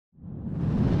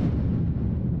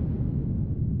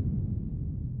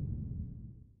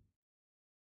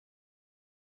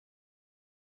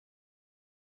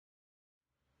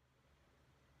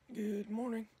Good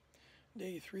morning,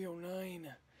 day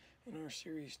 309 in our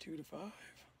series 2 to 5.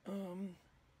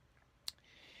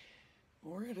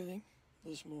 More editing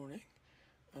this morning.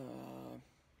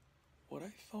 What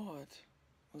I thought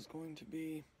was going to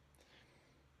be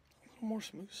a little more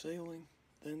smooth sailing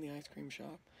than the ice cream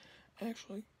shop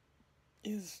actually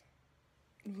is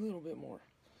a little bit more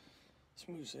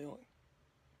smooth sailing,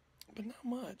 but not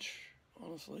much,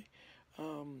 honestly.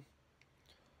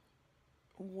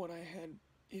 What I had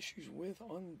issues with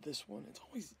on this one, it's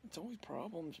always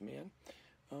problems, man.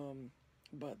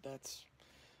 But that's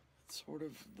sort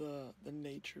of the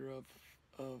nature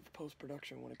of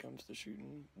post-production when it comes to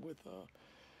shooting with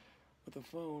a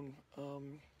phone.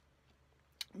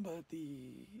 But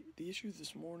the issue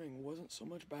this morning wasn't so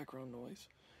much background noise,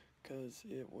 because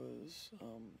it was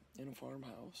in a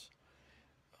farmhouse.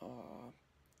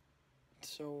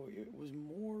 So it was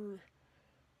more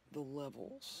the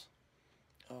levels.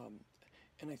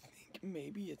 And I think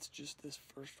maybe it's just this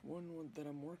first one that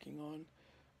I'm working on,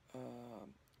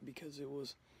 because it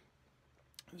was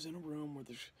in a room where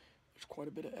there's quite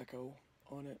a bit of echo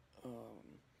on it,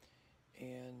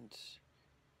 and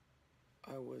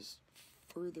I was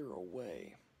further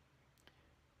away.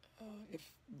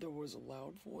 If there was a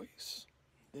loud voice,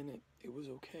 then it was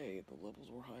okay. The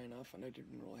levels were high enough, and I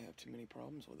didn't really have too many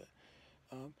problems with it.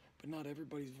 But not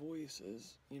everybody's voice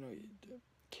is,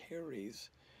 carries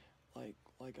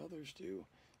like others do,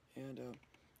 and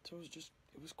so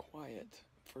it was quiet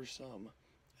for some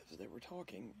as they were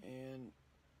talking, and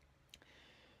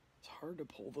it's hard to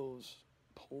pull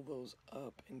those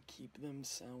up and keep them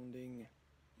sounding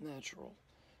natural.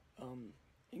 You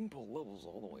can pull levels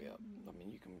all the way up. I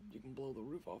mean, you can blow the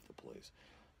roof off the place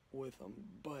with them,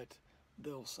 but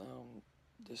they'll sound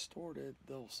distorted.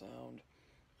 They'll sound,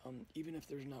 even if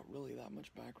there's not really that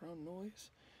much background noise,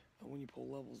 when you pull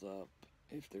levels up,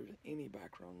 if there's any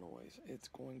background noise, it's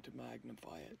going to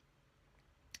magnify it.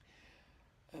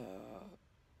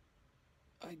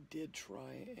 I did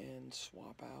try and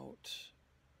swap out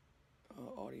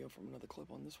audio from another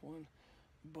clip on this one,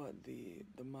 but the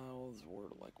mouths were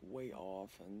like way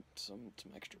off, and some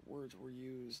extra words were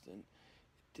used, and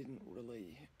it didn't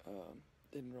really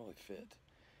fit.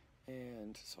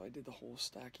 And so I did the whole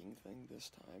stacking thing this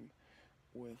time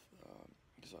with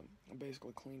because I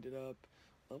basically cleaned it up.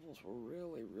 Levels were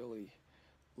really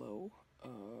low,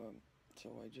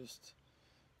 so I just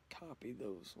copied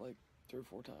those like 3 or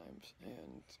 4 times,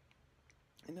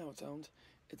 and now it sounds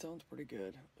pretty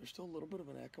good. There's still a little bit of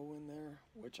an echo in there,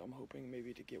 which I'm hoping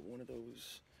maybe to get one of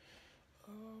those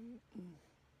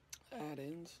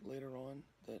add-ins later on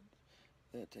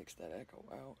that takes that echo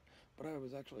out. But I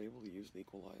was actually able to use the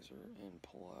equalizer and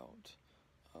pull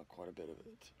out quite a bit of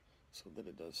it, so that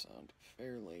it does sound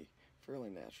fairly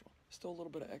natural. Still a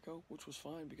little bit of echo, which was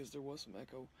fine because there was some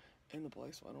echo in the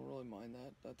place, so I don't really mind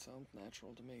that. That sounds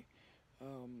natural to me.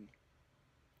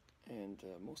 And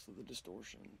most of the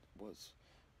distortion I was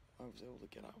able to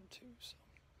get out too. So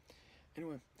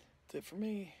anyway, that's it for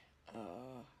me.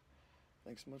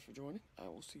 Thanks so much for joining. I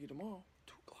will see you tomorrow.